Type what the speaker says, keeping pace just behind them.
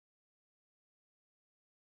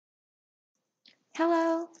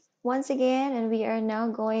Hello, once again, and we are now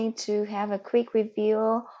going to have a quick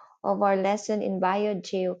review of our lesson in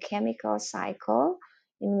biogeochemical cycle,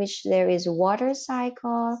 in which there is water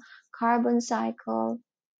cycle, carbon cycle,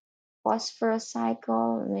 phosphorus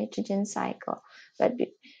cycle, nitrogen cycle.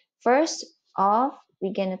 First off,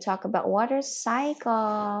 we're going to talk about water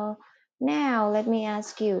cycle. Now, let me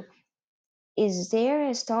ask you, is there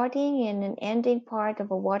a starting and an ending part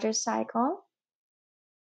of a water cycle?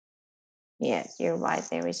 Yes, you're right.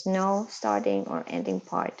 There is no starting or ending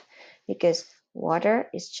part because water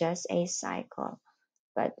is just a cycle.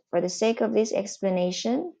 But for the sake of this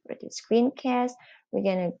explanation, for the screencast, we're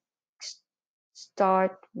going to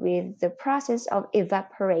start with the process of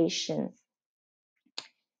evaporation.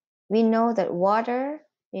 We know that water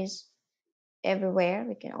is everywhere.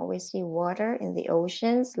 We can always see water in the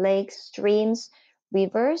oceans, lakes, streams,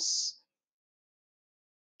 rivers.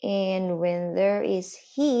 And when there is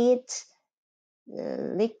heat,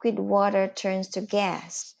 the liquid water turns to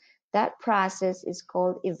gas. That process is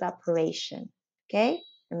called evaporation. Okay?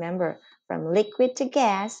 Remember, from liquid to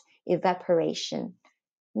gas, evaporation.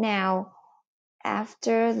 Now,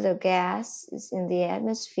 after the gas is in the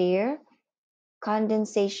atmosphere,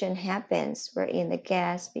 condensation happens wherein the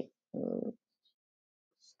gas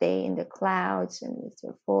stay in the clouds and it's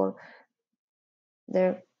full.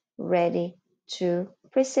 They're ready to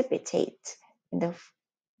precipitate in the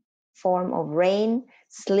form of rain,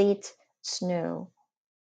 sleet, snow.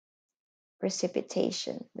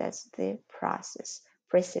 Precipitation, that's the process.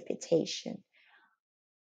 Precipitation.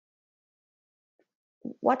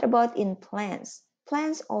 What about in plants?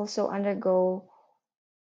 Plants also undergo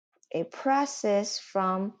a process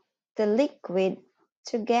from the liquid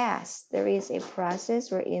to gas. There is a process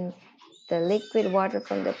wherein the liquid water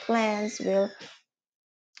from the plants will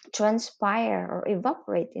transpire or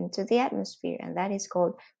evaporate into the atmosphere, and that is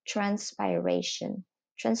called transpiration.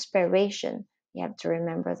 Transpiration, you have to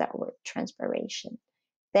remember that word, transpiration.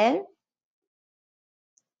 Then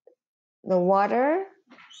the water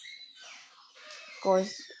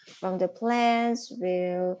course from the plants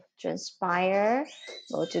will transpire,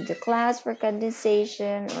 go to the clouds for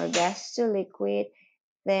condensation or gas to liquid.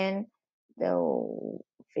 Then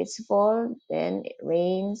if it's full, then it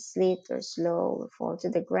rains, sleet, or snow will fall to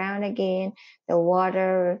the ground again. The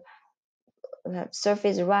water will have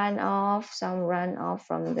surface runoff, some runoff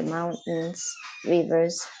from the mountains,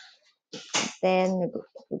 rivers. Then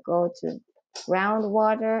we go to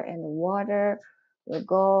groundwater, and the water will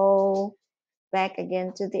go back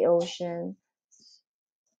again to the ocean,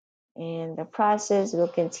 and the process will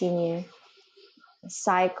continue. The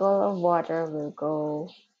cycle of water will go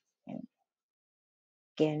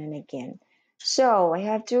again and again. So you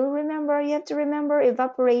have to remember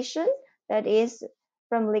evaporation, that is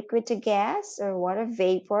from liquid to gas or water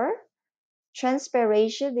vapor.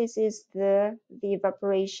 Transpiration, this is the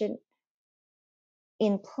evaporation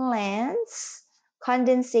in plants.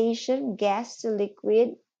 Condensation, gas to liquid,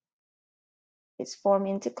 it's formed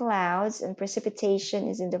into clouds, and precipitation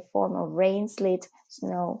is in the form of rain, sleet,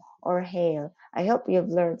 snow, or hail. I hope you've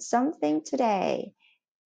learned something today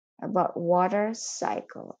about water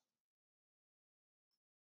cycle.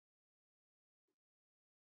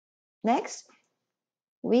 Next,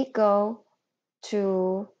 we go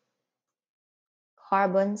to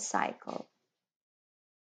carbon cycle.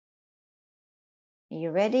 Are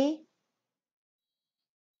you ready?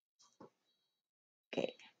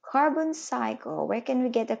 Okay, carbon cycle. Where can we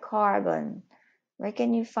get the carbon? Where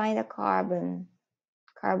can you find the carbon?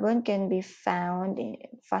 Carbon can be found in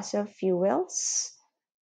fossil fuels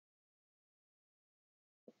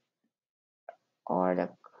or the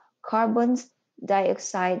carbon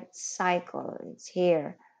dioxide cycle. It's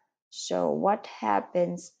here. So what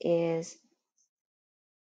happens is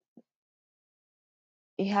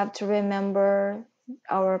you have to remember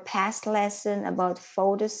our past lesson about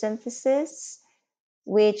photosynthesis,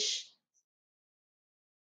 which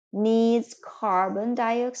needs carbon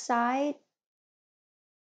dioxide,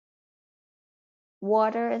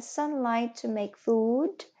 water, and sunlight to make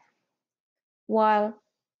food, while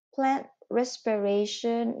plant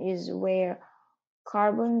respiration is where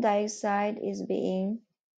carbon dioxide is being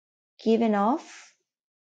given off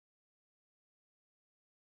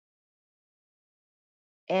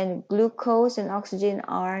and glucose and oxygen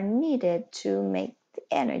are needed to make the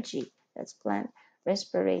energy. That's plant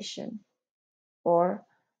respiration or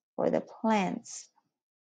for the plants.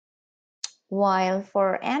 While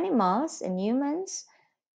for animals and humans,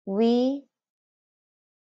 we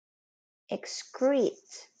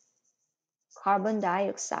excrete carbon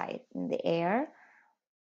dioxide in the air,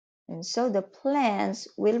 and so the plants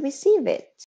will receive it.